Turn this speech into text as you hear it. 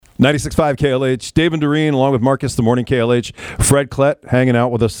96.5 KLH. Dave and Doreen, along with Marcus, the morning KLH. Fred Klett hanging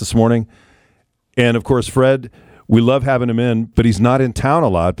out with us this morning. And, of course, Fred, we love having him in, but he's not in town a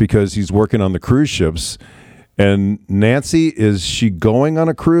lot because he's working on the cruise ships. And Nancy, is she going on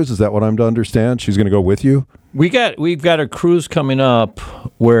a cruise? Is that what I'm to understand? She's going to go with you? We've got a cruise coming up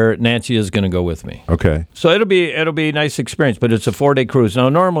where Nancy is going to go with me. Okay. So it'll be a nice experience, but it's a 4-day cruise. Now,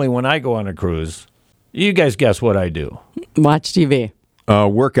 normally when I go on a cruise, you guys guess what I do? Watch TV.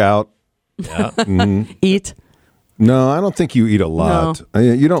 Work out. Yeah. Mm-hmm. Eat. No, I don't think you eat a lot. No.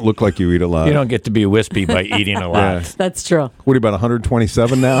 You don't look like you eat a lot. You don't get to be wispy by eating a lot. Yeah. That's true. What are you, about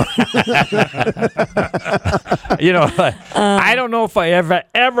 127 now? I don't know if I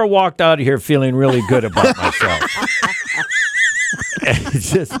ever walked out of here feeling really good about myself.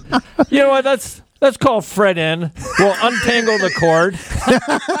 It's just, you know what? Let's call Fred in. We'll untangle the cord.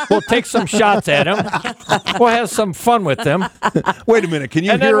 We'll take some shots at him. We'll have some fun with him. Wait a minute. Can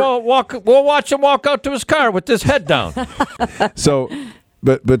you hear? And then we'll watch him walk out to his car with his head down. So,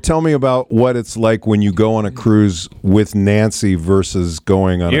 but tell me about what it's like when you go on a cruise with Nancy versus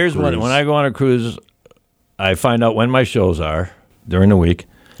going on a cruise. Here's when I go on a cruise, I find out when my shows are during the week.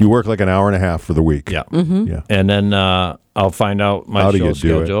 You work like an hour and a half for the week. Yeah. Mm-hmm. Yeah. And then I'll find out my show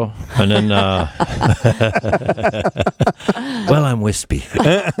schedule. And then, well, I'm wispy.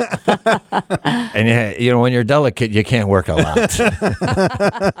 And, when you're delicate, you can't work a lot.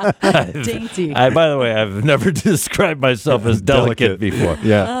 Dainty. By the way, I've never described myself as delicate before.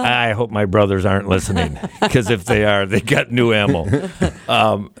 Yeah. I hope my brothers aren't listening, because if they are, they got new ammo.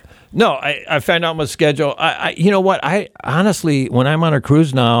 No, I found out my schedule. You know what? I honestly, when I'm on a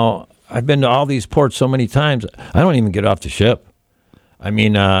cruise now, I've been to all these ports so many times, I don't even get off the ship. I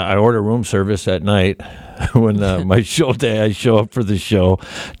mean, I order room service at night when my show day. I show up for the show,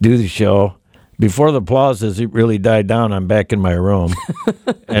 do the show. Before the applause has really died down, I'm back in my room,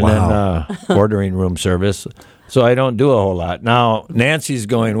 and then ordering room service. So I don't do a whole lot. Now, Nancy's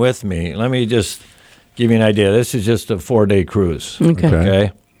going with me. Let me just give you an idea. This is just a 4-day cruise.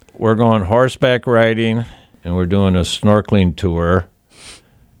 Okay? We're going horseback riding, and we're doing a snorkeling tour.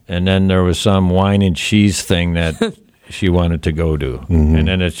 And then there was some wine and cheese thing that she wanted to go to. Mm-hmm. And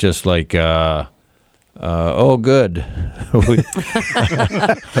then it's just like, oh, good.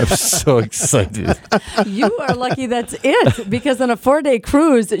 I'm so excited. You are lucky that's it, because on a 4-day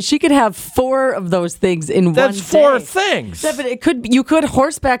cruise, she could have 4 of those things in one day. That's 4 things. Yeah, but you could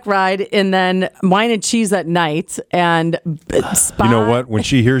horseback ride and then wine and cheese at night and spa. You know what? When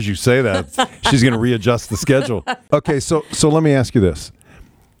she hears you say that, she's going to readjust the schedule. Okay, so let me ask you this.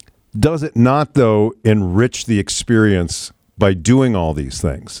 Does it not, though, enrich the experience by doing all these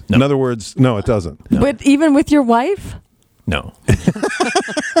things? No. In other words, no, it doesn't. No. But even with your wife? No.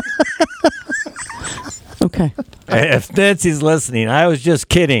 Okay. If Nancy's listening, I was just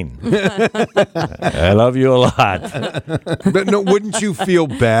kidding. I love you a lot. But no, wouldn't you feel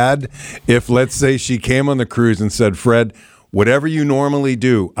bad if, let's say, she came on the cruise and said, Fred, whatever you normally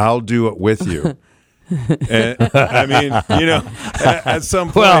do, I'll do it with you. And, I mean, at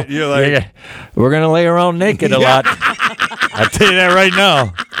some point, you're like... we're going to lay around naked a lot. I'll tell you that right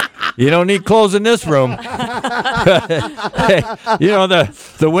now. You don't need clothes in this room.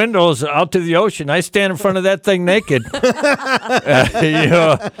 The windows out to the ocean, I stand in front of that thing naked.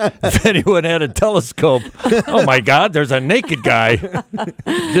 If anyone had a telescope, oh my God, there's a naked guy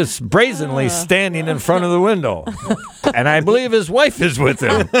just brazenly standing in front of the window. And I believe his wife is with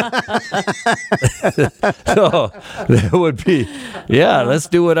him. So that would be, let's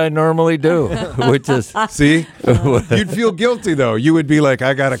do what I normally do, which is... See? You'd feel guilty, though. You would be like,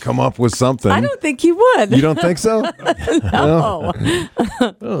 I got to come up with something. I don't think he would. You don't think so? No.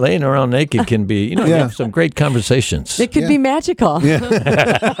 Well, laying around naked can be, you have some great conversations. It could be magical. Yeah.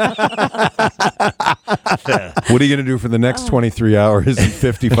 What are you going to do for the next 23 hours and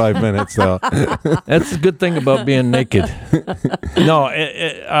 55 minutes, though? That's the good thing about being naked. No,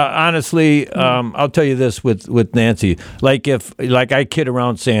 honestly, I'll tell you this with Nancy. Like I kid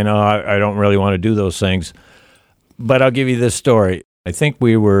around saying, I don't really want to do those things. But I'll give you this story. I think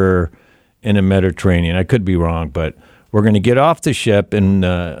we were in the Mediterranean. I could be wrong, but we're going to get off the ship, and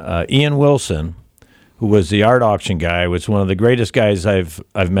Ian Wilson, who was the art auction guy, was one of the greatest guys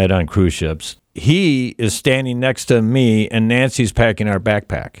I've met on cruise ships. He is standing next to me, and Nancy's packing our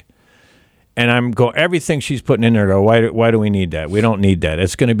backpack. And I'm going, everything she's putting in there, why do we need that? We don't need that.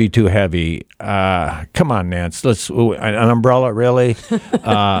 It's going to be too heavy. Come on, Nance. An umbrella, really?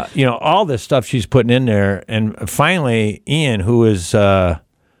 All this stuff she's putting in there. And finally, Ian, who is,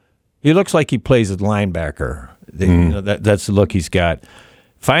 he looks like he plays a linebacker. That's the look he's got.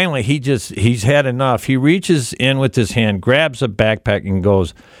 finally, he's had enough. He reaches in with his hand, grabs a backpack, and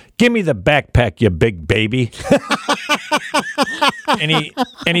goes, "Give me the backpack, you big baby."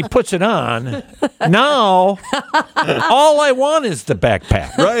 and he puts it on. Now, all I want is the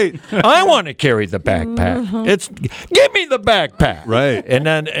backpack. Right. I want to carry the backpack. It's give me the backpack. Right. And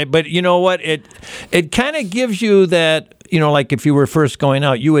then, but you know what? It kind of gives you that, like if you were first going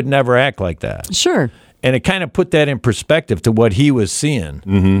out, you would never act like that. Sure. And it kind of put that in perspective to what he was seeing.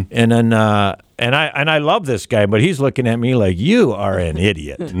 Mm-hmm. And then, and I love this guy, but he's looking at me like, you are an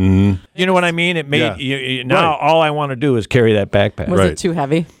idiot. Mm-hmm. You know what I mean? It made now all I want to do is carry that backpack. Was it too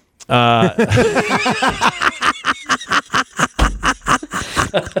heavy?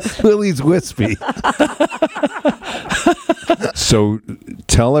 Willie's wispy. So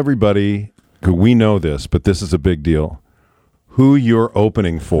tell everybody, we know this, but this is a big deal, who you're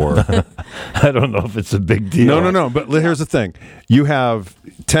opening for. I don't know if it's a big deal. No. But here's the thing. You have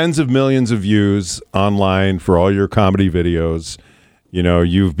tens of millions of views online for all your comedy videos.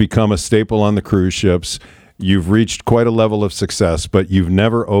 You've become a staple on the cruise ships. You've reached quite a level of success, but you've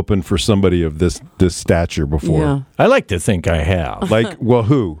never opened for somebody of this stature before. Yeah. I like to think I have. Well,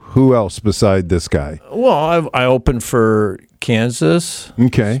 who? Who else beside this guy? Well, I opened for Kansas.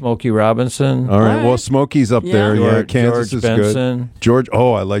 Okay. Smokey Robinson. All right. Well, Smokey's up there. Yeah, Kansas George is Benson. good. George.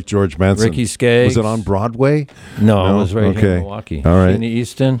 Oh, I like George Benson. Ricky Skaggs. Was it on Broadway? No, it was right here in Milwaukee. All right. Jenny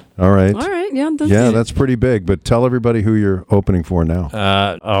Easton. All right. Yeah. That's pretty big. But tell everybody who you're opening for now.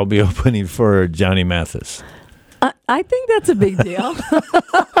 I'll be opening for Johnny Mathis. I think that's a big deal.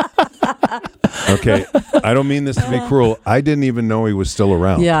 Okay. I don't mean this to be cruel. I didn't even know he was still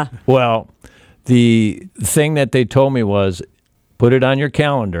around. Yeah. Well, the thing that they told me was, put it on your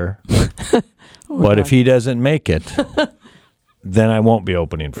calendar. But if he doesn't make it, then I won't be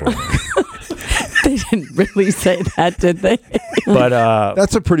opening for him. They didn't really say that, did they? But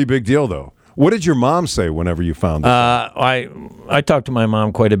that's a pretty big deal, though. What did your mom say whenever you found this? I talked to my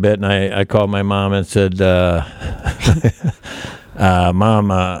mom quite a bit, and I called my mom and said,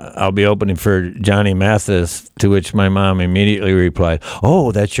 Mom, I'll be opening for Johnny Mathis, to which my mom immediately replied,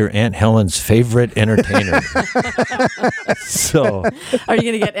 "Oh, that's your Aunt Helen's favorite entertainer." So, are you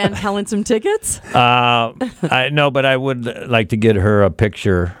going to get Aunt Helen some tickets? No, but I would like to get her a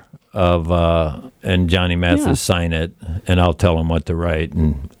picture of and Johnny Mathis sign it, and I'll tell him what to write,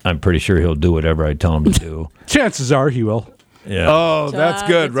 and I'm pretty sure he'll do whatever I tell him to do. Chances are he will. Yeah. Oh, that's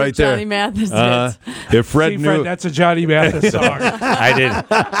good right there. Johnny Mathis. If Fred knew, Fred, that's a Johnny Mathis song.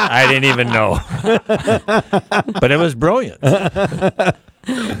 I didn't even know, but it was brilliant.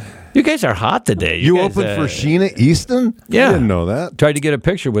 You guys are hot today. You guys, opened for Sheena Easton? Yeah. I didn't know that. Tried to get a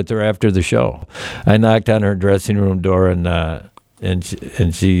picture with her after the show. I knocked on her dressing room door, and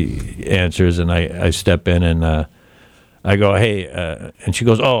she answers, and I step in, and I go, "Hey," and she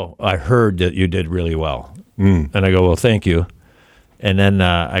goes, "Oh, I heard that you did really well." And I go, "Well, thank you." And then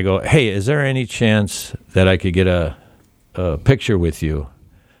I go, "Hey, is there any chance that I could get a picture with you?"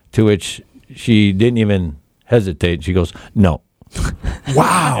 To which she didn't even hesitate. She goes, "No."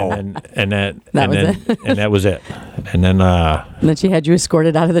 Wow. And that was it. And then she had you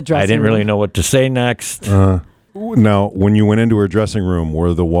escorted out of the dressing room. I didn't really know what to say next. Now, when you went into her dressing room,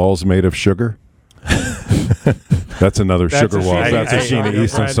 were the walls made of sugar? That's another Sugar Walls. That's a Sheena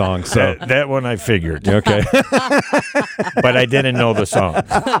Easton song. So that one I figured. Okay. But I didn't know the song.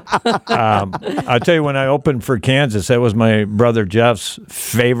 I'll tell you, when I opened for Kansas, that was my brother Jeff's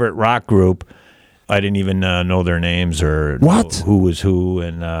favorite rock group. I didn't even know their names or who was who,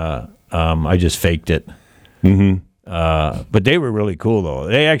 and I just faked it. Mm-hmm. But they were really cool, though.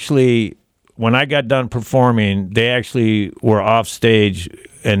 They actually, when I got done performing, they actually were off stage,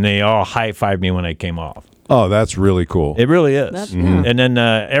 and they all high-fived me when I came off. Oh, that's really cool. It really is. And then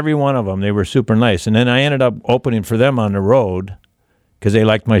every one of them, they were super nice. And then I ended up opening for them on the road because they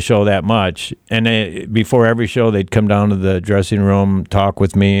liked my show that much. And before every show, they'd come down to the dressing room, talk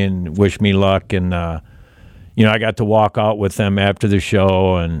with me, and wish me luck. And, I got to walk out with them after the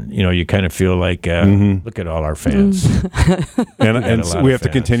show. And, you kind of feel like, look at all our fans. And we have to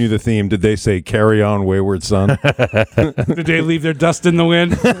continue the theme. Did they say, "Carry on, wayward son"? Did they leave their dust in the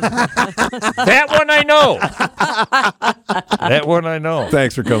wind? That one I know. That one I know.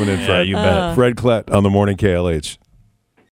 Thanks for coming in, Fred. You bet. Fred Klett on the Morning KLH.